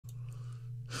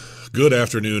Good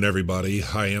afternoon, everybody.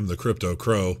 I am the Crypto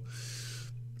Crow.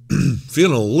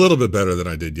 Feeling a little bit better than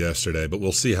I did yesterday, but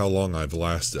we'll see how long I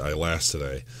last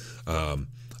today. I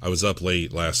was up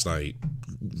late last night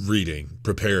reading,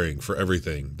 preparing for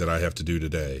everything that I have to do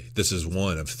today. This is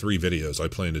one of 3 videos I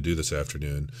plan to do this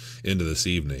afternoon into this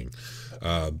evening.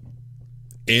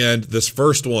 And this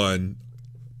first one,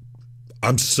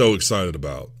 I'm so excited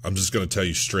about. I'm just going to tell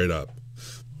you straight up.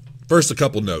 First, a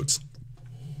couple notes.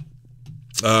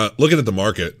 Looking at the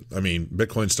market, I mean,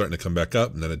 Bitcoin's starting to come back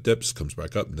up, and then it dips, comes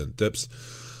back up, and then it dips.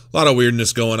 A lot of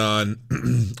weirdness going on.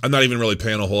 I'm not even really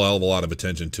paying a whole hell of a lot of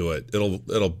attention to it.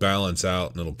 It'll balance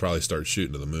out, and it'll probably start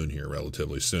shooting to the moon here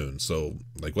relatively soon. So,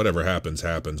 like, whatever happens,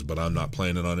 happens, but I'm not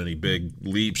planning on any big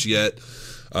leaps yet.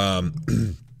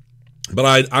 But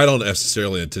I don't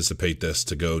necessarily anticipate this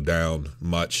to go down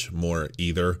much more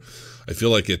either. I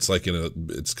feel like it's like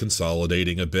it's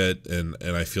consolidating a bit, and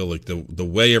I feel like the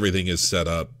way everything is set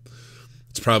up,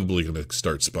 it's probably going to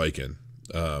start spiking.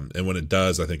 And when it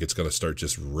does, I think it's going to start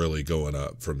just really going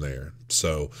up from there.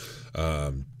 So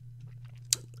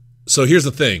here's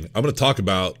the thing. I'm going to talk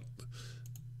about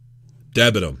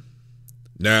Debitum.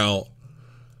 Now,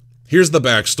 here's the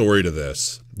backstory to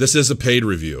this. This is a paid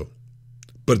review,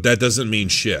 but that doesn't mean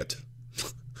shit.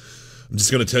 I'm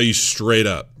just going to tell you straight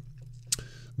up.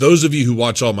 Those of you who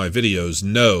watch all my videos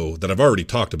know that I've already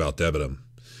talked about Debitum.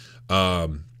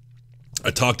 I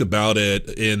talked about it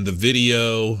in the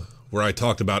video where I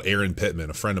talked about Aaron Pittman,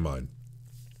 a friend of mine,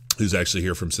 who's actually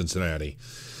here from Cincinnati.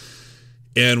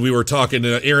 And we were talking,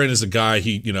 Aaron is a guy,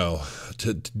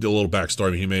 to do a little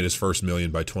backstory, he made his first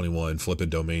million by 21, flipping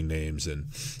domain names,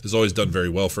 and has always done very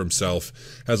well for himself,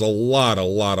 has a lot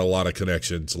of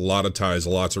connections, a lot of ties,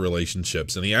 lots of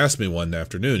relationships. And he asked me one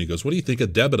afternoon, he goes, "What do you think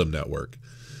of Debitum Network?"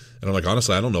 And I'm like,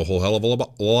 honestly, I don't know a whole hell of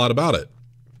a lot about it.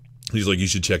 He's like, "You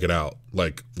should check it out.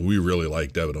 Like, we really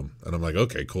like Debitum." And I'm like,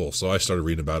 okay, cool. So I started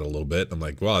reading about it a little bit. I'm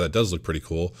like, wow, that does look pretty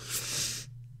cool.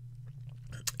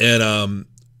 And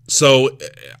so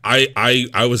I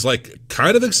was like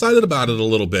kind of excited about it a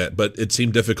little bit, but it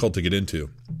seemed difficult to get into.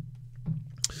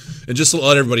 And just to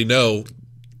let everybody know,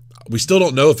 we still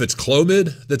don't know if it's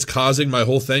Clomid that's causing my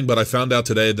whole thing, but I found out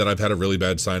today that I've had a really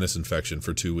bad sinus infection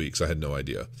for 2 weeks. I had no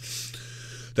idea.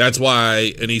 That's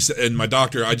why, and my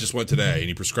doctor, I just went today, and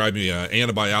he prescribed me an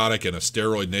antibiotic and a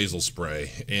steroid nasal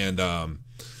spray. And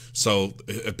so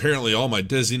apparently all my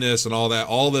dizziness and all that,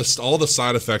 all the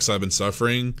side effects I've been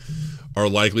suffering are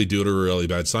likely due to a really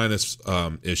bad sinus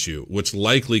issue, which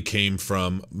likely came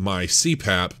from my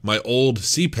CPAP, my old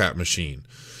CPAP machine.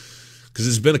 Because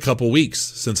it's been a couple weeks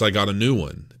since I got a new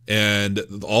one. And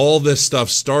all this stuff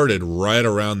started right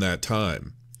around that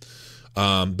time.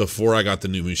 Before I got the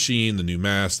new machine, the new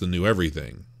mask, the new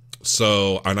everything.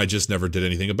 So, and I just never did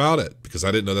anything about it because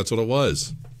I didn't know that's what it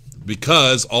was.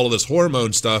 Because all of this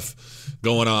hormone stuff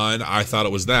going on, I thought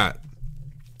it was that.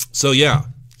 So yeah,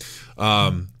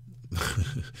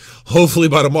 hopefully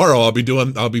by tomorrow I'll be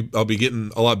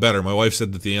getting a lot better. My wife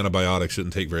said that the antibiotic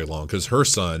shouldn't take very long because her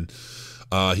son,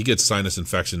 he gets sinus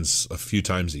infections a few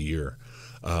times a year.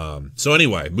 So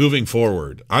anyway, moving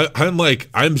forward, I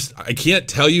can't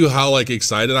tell you how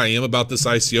excited I am about this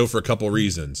ICO for a couple of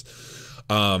reasons.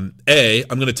 I'm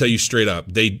going to tell you straight up,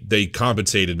 they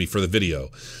compensated me for the video,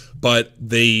 but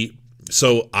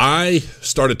so I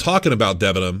started talking about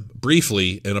Debitum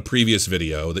briefly in a previous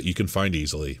video that you can find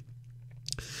easily.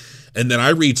 And then I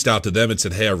reached out to them and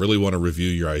said, "Hey, I really want to review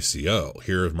your ICO.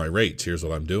 Here are my rates. Here's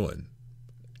what I'm doing."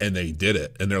 And they did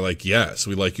it. And they're like, "Yes,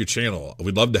 we like your channel.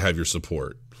 We'd love to have your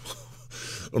support."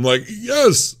 I'm like,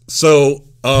 yes. So,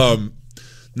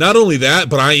 not only that,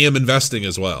 but I am investing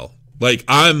as well. Like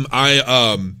I'm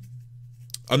not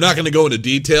going to go into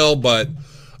detail, but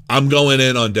I'm going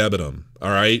in on Debitum. All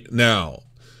right. Now,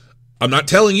 I'm not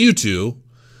telling you to,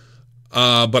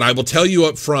 but I will tell you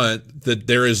up front that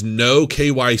there is no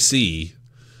KYC,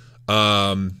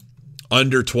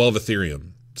 under 12 Ethereum.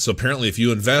 So apparently if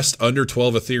you invest under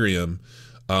 12 Ethereum,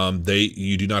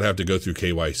 you do not have to go through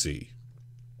KYC.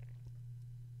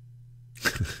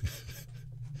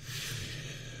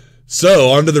 So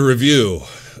on to the review.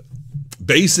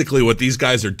 Basically what these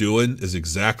guys are doing is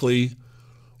exactly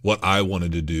what I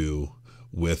wanted to do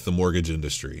with the mortgage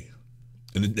industry.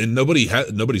 And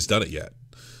nobody's done it yet.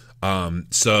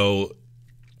 So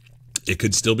it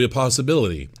could still be a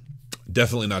possibility.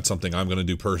 Definitely not something I'm going to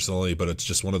do personally, but it's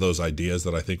just one of those ideas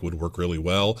that I think would work really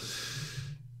well.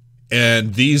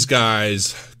 And these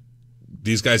guys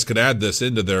could add this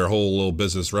into their whole little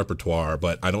business repertoire,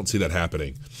 but I don't see that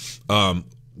happening.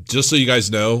 Just so you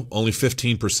guys know, only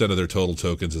 15% of their total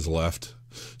tokens is left.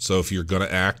 So if you're going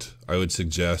to act, I would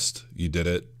suggest you did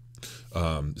it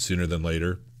sooner than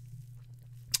later.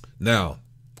 Now,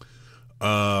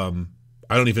 I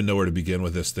don't even know where to begin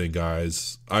with this thing,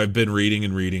 guys. I've been reading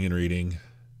and reading and reading,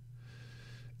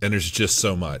 and there's just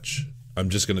so much. I'm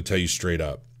just going to tell you straight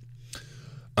up.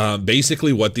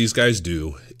 Basically, what these guys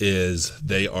do is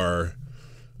they are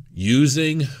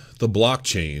using the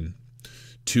blockchain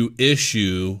to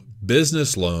issue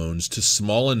business loans to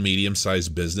small and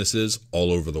medium-sized businesses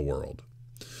all over the world.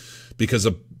 Because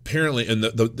apparently, and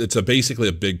it's basically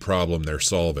a big problem they're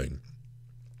solving,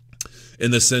 in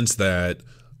the sense that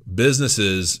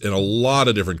businesses in a lot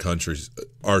of different countries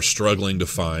are struggling to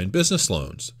find business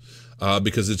loans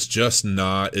because it's just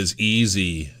not as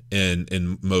easy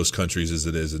in most countries as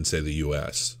it is in, say, the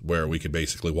U.S., where we could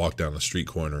basically walk down the street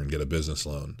corner and get a business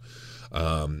loan,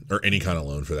 or any kind of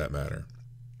loan for that matter.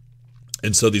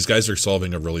 And so these guys are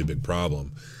solving a really big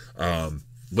problem,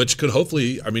 which could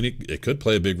hopefully, I mean, it could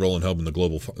play a big role in helping the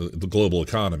global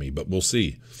economy, but we'll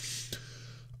see.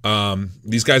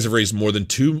 These guys have raised more than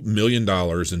 $2 million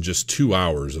in just 2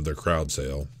 hours of their crowd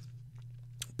sale.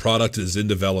 Product is in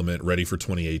development, ready for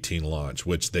 2018 launch,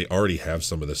 which they already have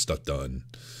some of this stuff done.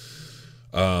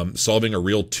 Solving a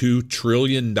real $2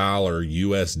 trillion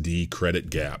USD credit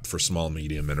gap for small and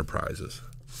medium enterprises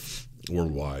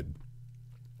worldwide.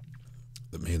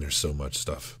 Man, there's so much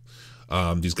stuff.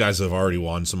 These guys have already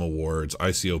won some awards.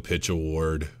 ICO Pitch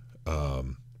Award.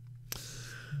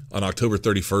 On October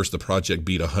 31st, the project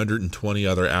beat 120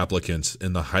 other applicants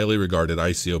in the highly regarded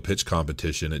ICO pitch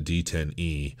competition at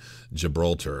D10E,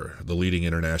 Gibraltar, the leading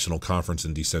international conference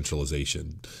in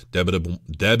decentralization.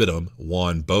 Debitum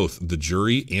won both the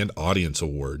jury and audience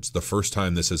awards, the first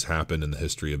time this has happened in the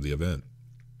history of the event.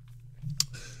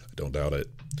 I don't doubt it.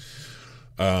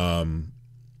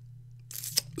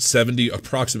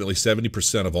 Approximately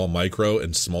 70% of all micro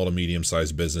and small to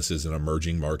medium-sized businesses in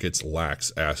emerging markets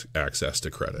lacks access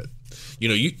to credit.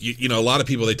 You know, a lot of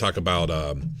people, they talk about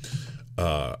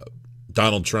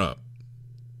Donald Trump.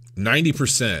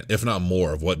 90%, if not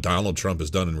more, of what Donald Trump has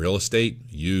done in real estate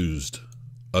used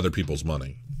other people's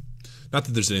money. Not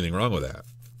that there's anything wrong with that,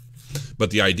 but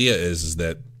the idea is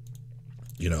that,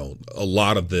 you know, a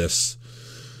lot of this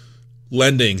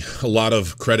lending, a lot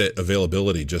of credit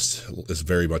availability just is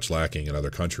very much lacking in other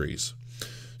countries.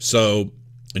 So,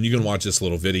 and you can watch this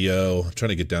little video. I'm trying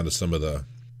to get down to some of the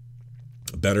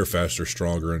better, faster,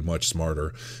 stronger, and much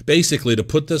smarter. Basically, to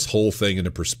put this whole thing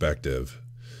into perspective,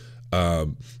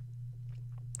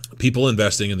 people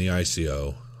investing in the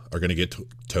ICO are going to get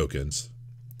tokens.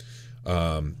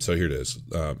 So here it is,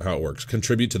 how it works.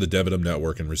 Contribute to the Debitum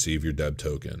network and receive your Deb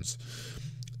tokens.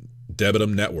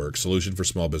 Debitum Network, solution for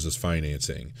small business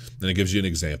financing. And it gives you an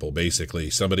example. Basically,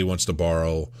 somebody wants to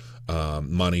borrow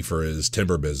money for his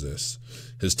timber business.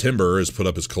 His timber is put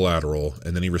up as collateral,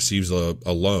 and then he receives a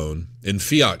loan in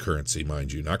fiat currency,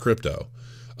 mind you, not crypto.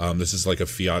 This is like a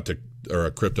fiat to, or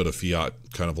a crypto to fiat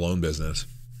kind of loan business.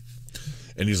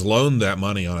 And he's loaned that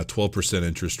money on a 12%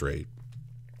 interest rate.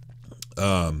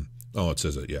 It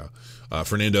says it, yeah.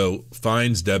 Fernando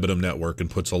finds Debitum Network and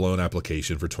puts a loan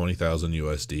application for $20,000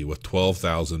 USD with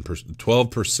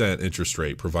 12% interest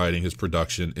rate, providing his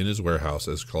production in his warehouse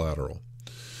as collateral.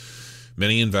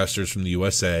 Many investors from the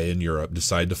USA and Europe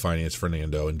decide to finance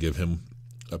Fernando and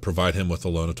provide him with a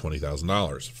loan of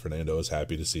 $20,000. Fernando is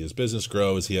happy to see his business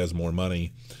grow as he has more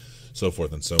money, so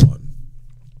forth and so on.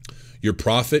 Your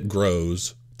profit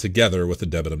grows together with the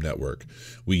Debitum Network.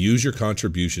 We use your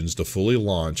contributions to fully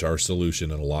launch our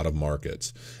solution in a lot of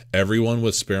markets. Everyone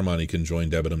with spare money can join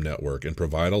Debitum Network and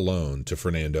provide a loan to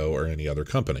Fernando or any other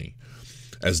company.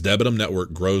 As Debitum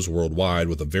Network grows worldwide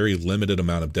with a very limited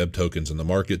amount of Deb tokens in the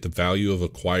market, the value of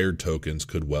acquired tokens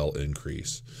could well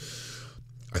increase.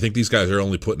 I think these guys are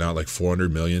only putting out like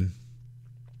 400 million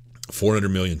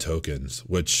tokens,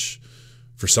 which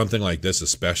for something like this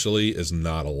especially is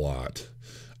not a lot.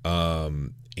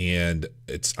 And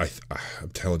I'm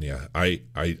telling you,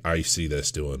 I see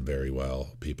this doing very well,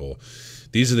 people.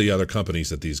 These are the other companies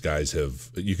that these guys have.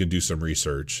 You can do some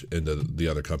research into the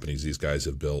other companies these guys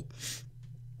have built.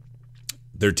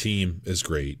 Their team is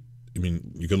great. I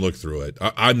mean, you can look through it.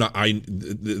 I'm not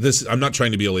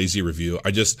trying to be a lazy review.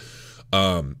 I just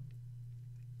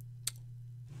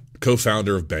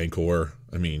co-founder of Bancor.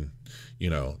 I mean, you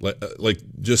know, like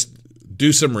just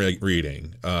do some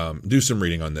reading. Do some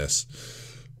reading on this.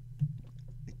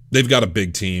 They've got a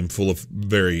big team full of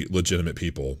very legitimate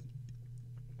people.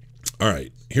 All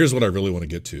right, here's what I really want to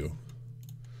get to.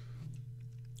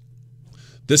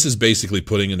 This is basically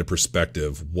putting into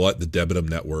perspective what the Debitum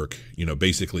Network, you know,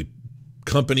 basically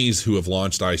companies who have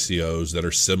launched ICOs that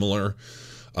are similar,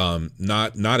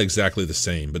 not exactly the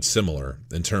same, but similar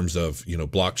in terms of, you know,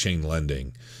 blockchain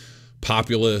lending.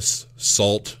 Populous,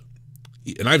 Salt,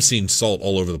 and I've seen salt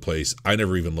all over the place. I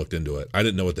never even looked into it. I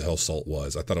didn't know what the hell salt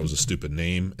was. I thought it was a stupid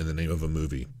name and the name of a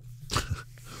movie.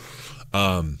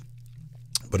 But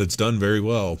it's done very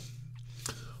well.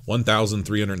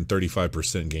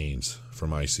 1,335% gains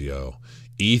from ICO.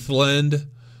 ETHLend,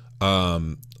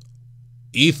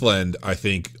 I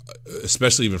think,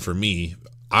 especially even for me,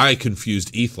 I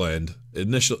confused ETHLend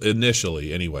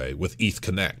initially anyway with ETH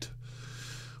Connect,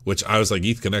 which I was like,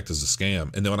 ETH Connect is a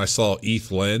scam. And then when I saw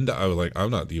ETHLend, I was like, I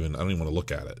don't even want to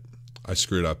look at it. I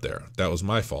screwed up there. That was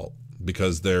my fault,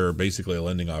 because they're basically a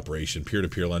lending operation,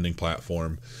 peer-to-peer lending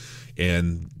platform,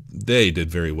 and they did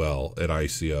very well at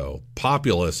ICO.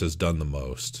 Populous has done the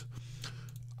most.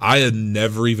 I had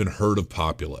never even heard of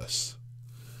Populous.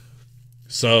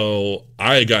 So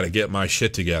I got to get my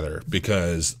shit together,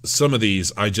 because some of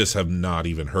these I just have not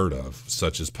even heard of,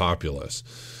 such as Populous.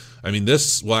 I mean,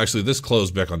 this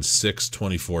closed back on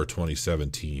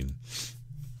 6/24/2017.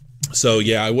 So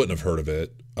yeah, I wouldn't have heard of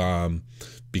it,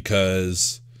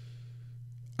 because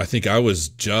I think I was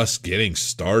just getting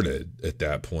started at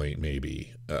that point,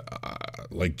 maybe.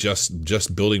 Like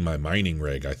just building my mining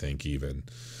rig, I think, even.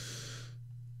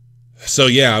 So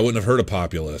yeah, I wouldn't have heard of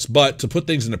Populous. But to put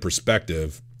things into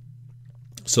perspective,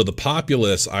 so the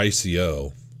Populous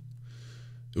ICO,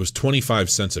 it was 25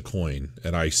 cents a coin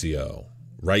at ICO.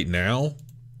 Right now,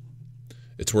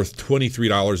 it's worth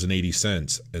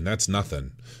 $23.80, and that's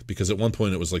nothing, because at one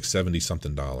point it was like 70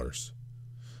 something dollars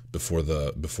before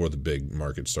the big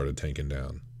market started tanking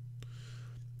down.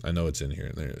 I know it's in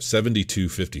here.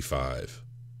 72.55.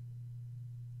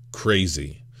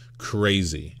 Crazy.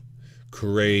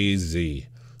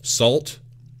 Salt,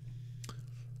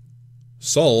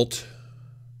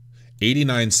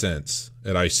 89 cents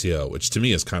at ICO, which to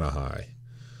me is kind of high.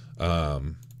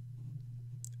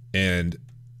 And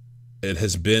it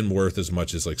has been worth as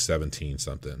much as like 17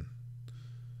 something.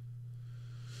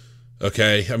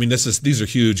 Okay, I mean, these are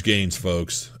huge gains,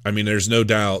 folks. I mean, there's no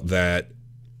doubt that,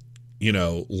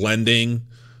 lending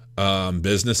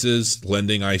businesses,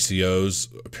 lending ICOs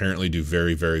apparently do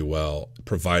very, very well,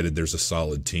 provided there's a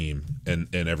solid team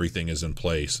and everything is in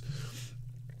place.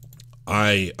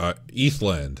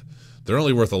 ETHLend, they're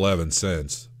only worth 11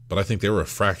 cents, but I think they were a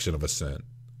fraction of a cent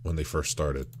when they first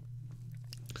started.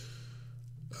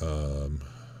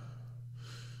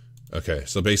 Okay,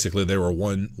 so basically they were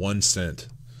 1 cent.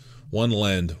 One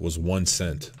lend was 1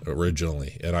 cent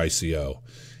originally at ICO,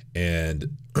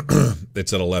 and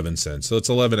it's at 11 cents. So it's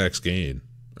 11x gain.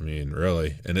 I mean,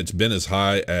 really. And it's been as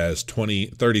high as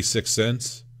 36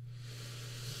 cents.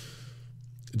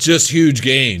 Just huge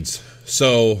gains.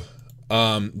 So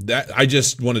that I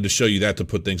just wanted to show you that to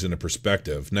put things into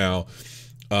perspective. Now,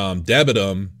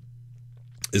 Debitum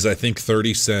is, I think,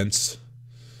 30 cents.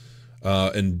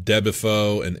 And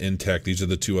Debitum and Intech, these are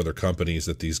the two other companies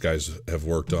that these guys have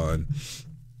worked on.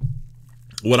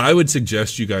 What I would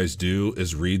suggest you guys do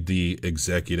is read the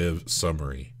executive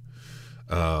summary,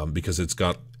 because it's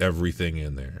got everything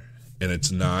in there, and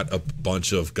it's not a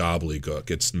bunch of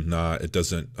gobbledygook. It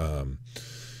doesn't,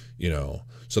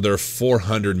 so there are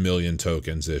 400 million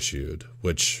tokens issued,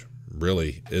 which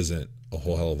really isn't a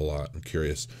whole hell of a lot. I'm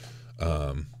curious.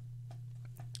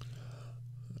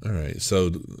 All right,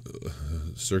 so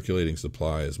circulating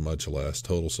supply is much less.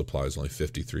 Total supply is only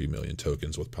 53 million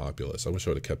tokens with Populous. I wish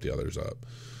I would have kept the others up.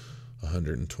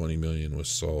 120 million with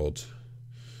Salt.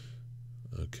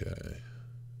 Okay.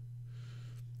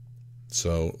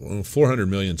 So 400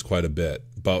 million is quite a bit,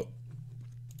 but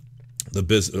I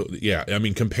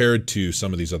mean, compared to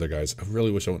some of these other guys, I really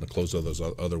wish I wouldn't have closed all those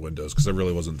other windows, because I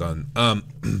really wasn't done.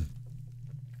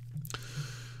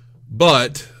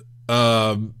 But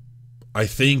I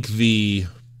think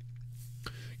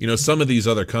some of these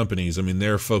other companies, I mean,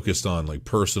 they're focused on like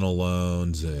personal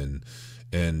loans and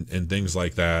things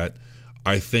like that.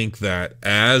 I think that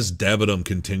as Debitum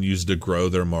continues to grow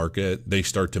their market, they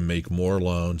start to make more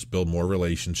loans, build more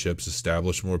relationships,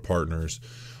 establish more partners.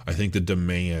 I think the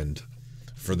demand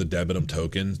for the Debitum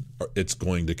token, it's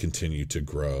going to continue to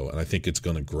grow. And I think it's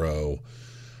going to grow.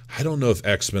 I don't know if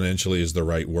exponentially is the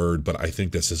right word, but I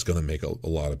think this is going to make a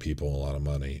lot of people a lot of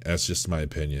money. That's just my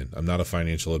opinion. I'm not a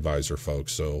financial advisor,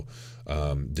 folks, so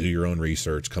do your own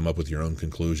research, come up with your own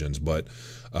conclusions. But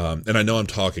and I know I'm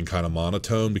talking kind of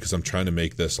monotone because I'm trying to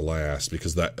make this last,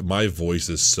 because my voice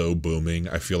is so booming.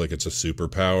 I feel like it's a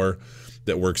superpower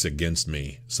that works against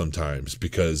me sometimes,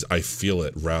 because I feel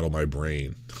it rattle my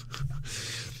brain.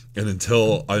 And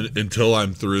until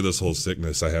I'm through this whole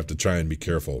sickness, I have to try and be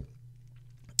careful.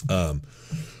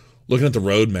 Looking at the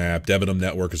roadmap, Debitum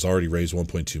Network has already raised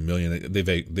 1.2 million.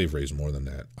 They've raised more than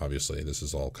that. Obviously, this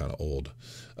is all kind of old,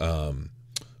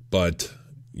 but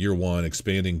Year 1,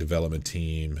 expanding development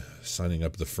team, signing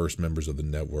up the first members of the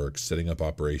network, setting up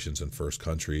operations in first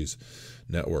countries,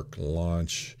 network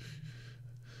launch.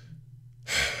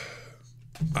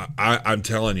 I'm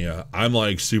telling you, I'm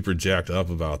like super jacked up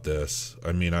about this.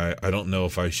 I mean, I don't know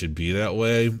if I should be that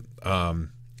way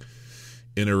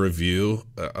in a review,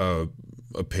 a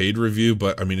paid review,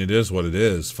 but I mean, it is what it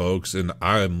is, folks, and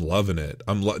I'm loving it.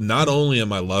 Not only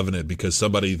am I loving it because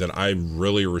somebody that I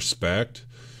really respect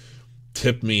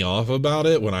tipped me off about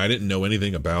it when I didn't know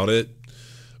anything about it,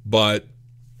 but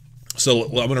so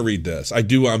I'm going to read this. I'm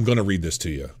going to read this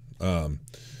to you.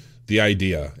 The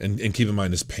idea, and keep in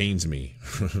mind, this pains me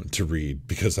to read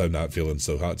because I'm not feeling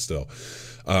so hot still.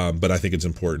 But I think it's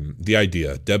important. The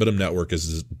idea, Debitum Network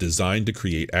is designed to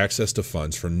create access to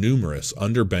funds for numerous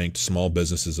underbanked small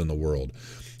businesses in the world.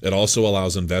 It also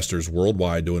allows investors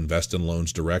worldwide to invest in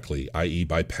loans directly, i.e.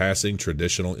 bypassing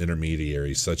traditional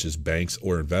intermediaries such as banks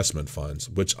or investment funds,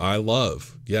 which I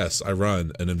love. Yes, I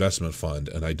run an investment fund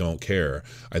and I don't care.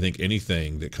 I think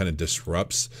anything that kind of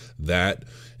disrupts that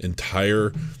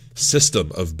entire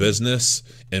system of business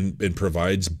and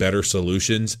provides better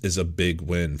solutions is a big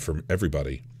win for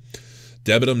everybody.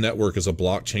 Debitum Network is a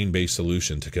blockchain-based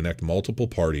solution to connect multiple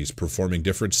parties performing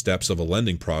different steps of a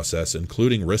lending process,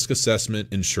 including risk assessment,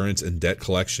 insurance, and debt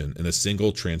collection in a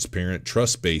single, transparent,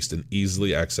 trust-based, and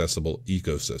easily accessible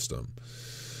ecosystem.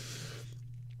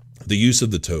 The use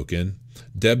of the token.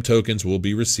 Deb tokens will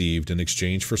be received in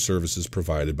exchange for services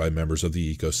provided by members of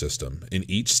the ecosystem in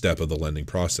each step of the lending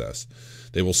process.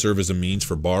 They will serve as a means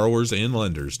for borrowers and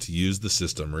lenders to use the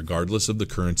system regardless of the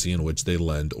currency in which they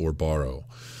lend or borrow.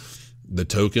 The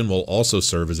token will also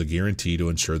serve as a guarantee to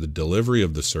ensure the delivery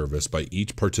of the service by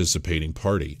each participating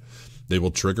party. They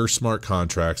will trigger smart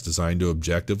contracts designed to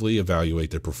objectively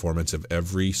evaluate the performance of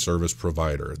every service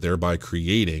provider, thereby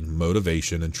creating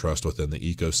motivation and trust within the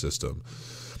ecosystem.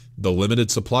 The limited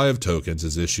supply of tokens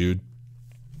is issued,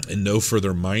 and no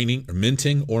further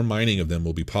minting or mining of them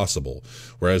will be possible,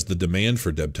 whereas the demand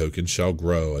for Deb tokens shall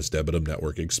grow as Debitum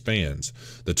Network expands.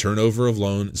 The turnover of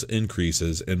loans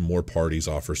increases, and more parties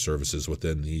offer services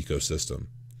within the ecosystem.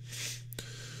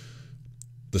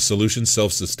 The solution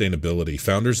self-sustainability.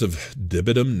 Founders of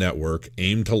Debitum Network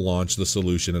aim to launch the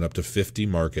solution in up to 50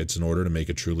 markets in order to make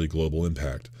a truly global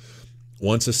impact.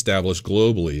 Once established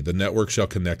globally, the network shall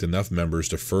connect enough members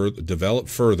to develop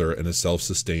further in a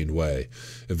self-sustained way.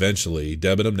 Eventually,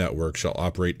 Debitum Network shall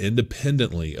operate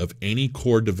independently of any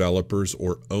core developers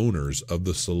or owners of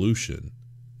the solution.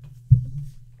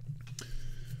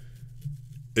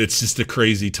 It's just a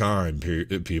crazy time,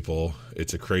 people.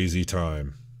 It's a crazy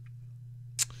time.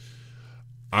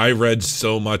 I read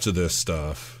so much of this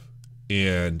stuff,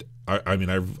 and I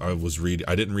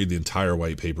didn't read the entire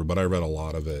white paper, but I read a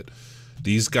lot of it.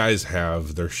 These guys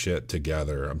have their shit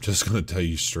together. I'm just going to tell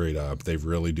you straight up. They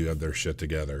really do have their shit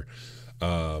together.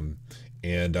 I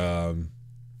don't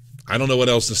know what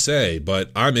else to say, but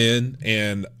I'm in,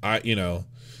 and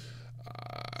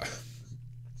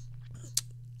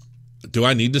do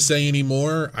I need to say any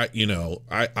more?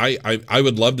 I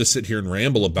would love to sit here and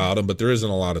ramble about them, but there isn't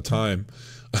a lot of time.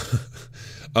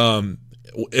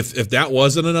 If that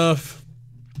wasn't enough,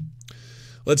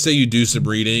 let's say you do some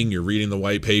reading, you're reading the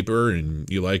white paper and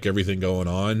you like everything going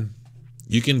on,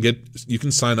 you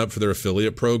can sign up for their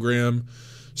affiliate program,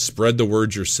 spread the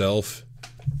word yourself,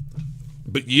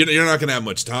 but you're not going to have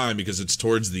much time because it's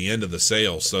towards the end of the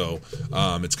sale. So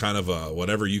it's kind of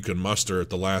whatever you can muster at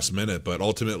the last minute, but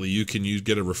ultimately you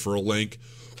get a referral link,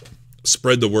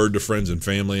 spread the word to friends and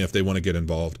family if they want to get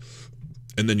involved,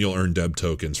 and then you'll earn Deb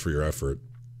tokens for your effort.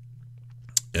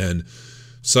 And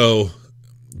so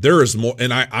there is more,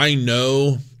 and I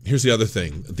know, here's the other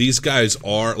thing. These guys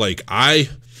are like,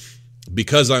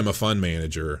 because I'm a fund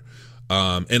manager,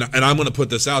 and I'm going to put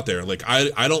this out there. Like,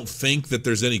 I don't think that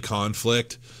there's any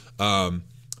conflict.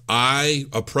 I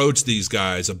approach these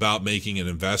guys about making an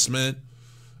investment,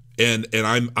 and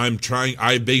I'm trying,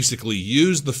 I basically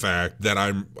use the fact that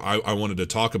I wanted to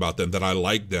talk about them, that I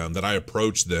like them, that I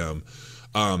approached them,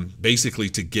 basically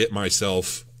to get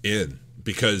myself in.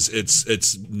 Because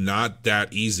it's not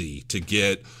that easy to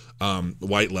get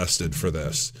whitelisted for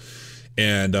this,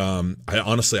 and I didn't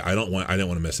want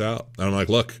to miss out. And I'm like,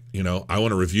 look, I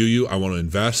want to review you, I want to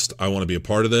invest, I want to be a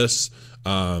part of this,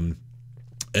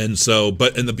 and so,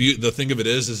 the thing of it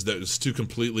is that it's two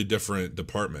completely different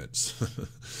departments.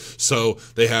 So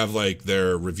they have like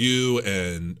their review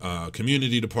and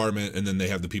community department, and then they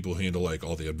have the people who handle like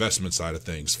all the investment side of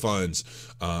things, funds,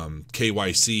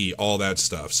 KYC, all that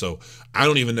stuff. So I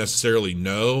don't even necessarily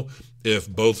know if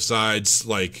both sides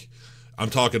like I'm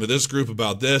talking to this group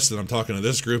about this, and I'm talking to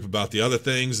this group about the other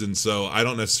things, and so I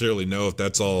don't necessarily know if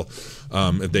that's all,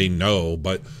 if they know,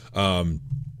 but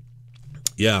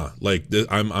yeah, like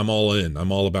I'm all in.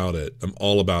 I'm all about it. I'm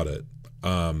all about it.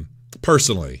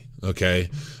 Personally, okay.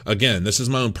 Again, this is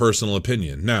my own personal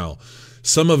opinion. Now,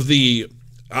 some of the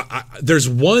there's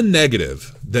one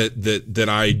negative that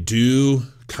I do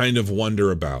kind of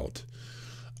wonder about,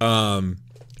 and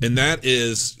that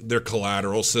is their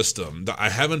collateral system. I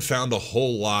haven't found a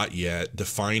whole lot yet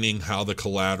defining how the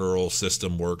collateral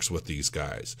system works with these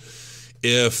guys.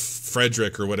 If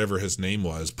Frederick, or whatever his name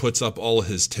was, puts up all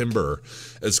his timber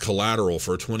as collateral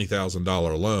for a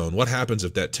 $20,000 loan, what happens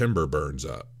if that timber burns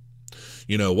up?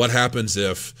 You know, what happens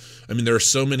if, I mean, there are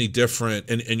so many different,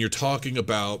 and you're talking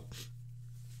about,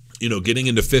 you know, getting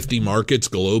into 50 markets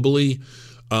globally.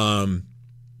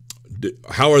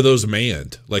 How are those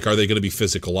manned? Like, are they going to be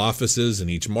physical offices in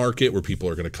each market where people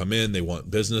are going to come in, they want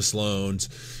business loans,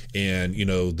 and, you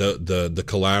know, the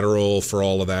collateral for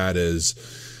all of that is,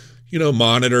 you know,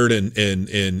 monitored and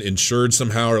insured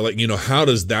somehow, or like, you know, how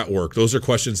does that work? Those are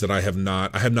questions that I have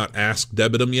not asked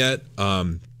Debitum yet.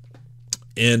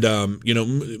 You know,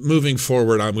 moving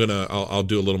forward, I'll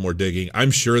do a little more digging.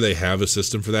 I'm sure they have a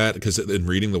system for that, because in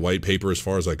reading the white paper, as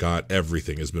far as I got,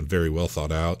 everything has been very well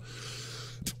thought out.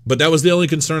 But that was the only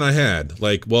concern I had.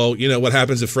 Like, well, you know, what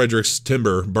happens if Frederick's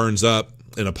timber burns up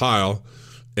in a pile,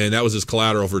 and that was his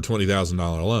collateral for a $20,000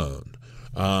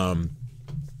 loan?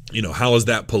 You know, how is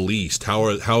that policed?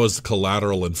 How is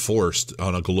collateral enforced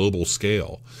on a global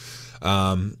scale?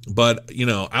 But, you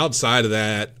know, outside of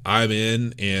that, I'm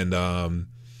in, and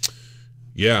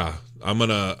yeah, I'm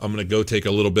gonna go take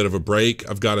a little bit of a break.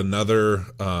 I've got another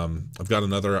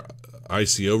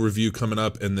ICO review coming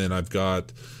up, and then I'm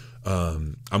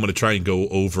gonna try and go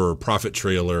over profit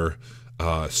trailer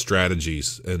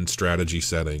strategies and strategy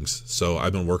settings. So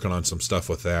I've been working on some stuff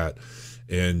with that.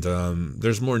 And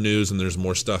there's more news and there's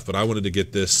more stuff, but I wanted to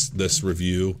get this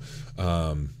review.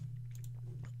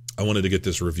 I wanted to get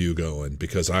this review going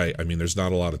because I mean, there's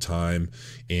not a lot of time,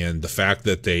 and the fact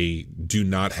that they do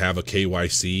not have a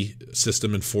KYC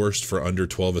system enforced for under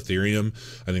 12 Ethereum,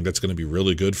 I think that's going to be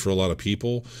really good for a lot of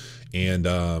people. And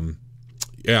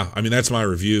yeah, I mean, that's my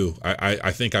review.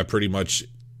 I think I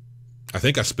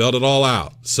spelled it all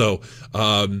out. So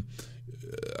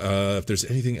if there's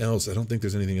anything else, I don't think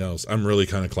there's anything else. I'm really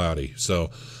kind of cloudy. So,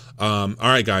 all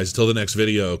right, guys, until the next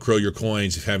video, crow your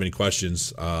coins. If you have any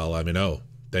questions, let me know.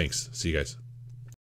 Thanks. See you guys.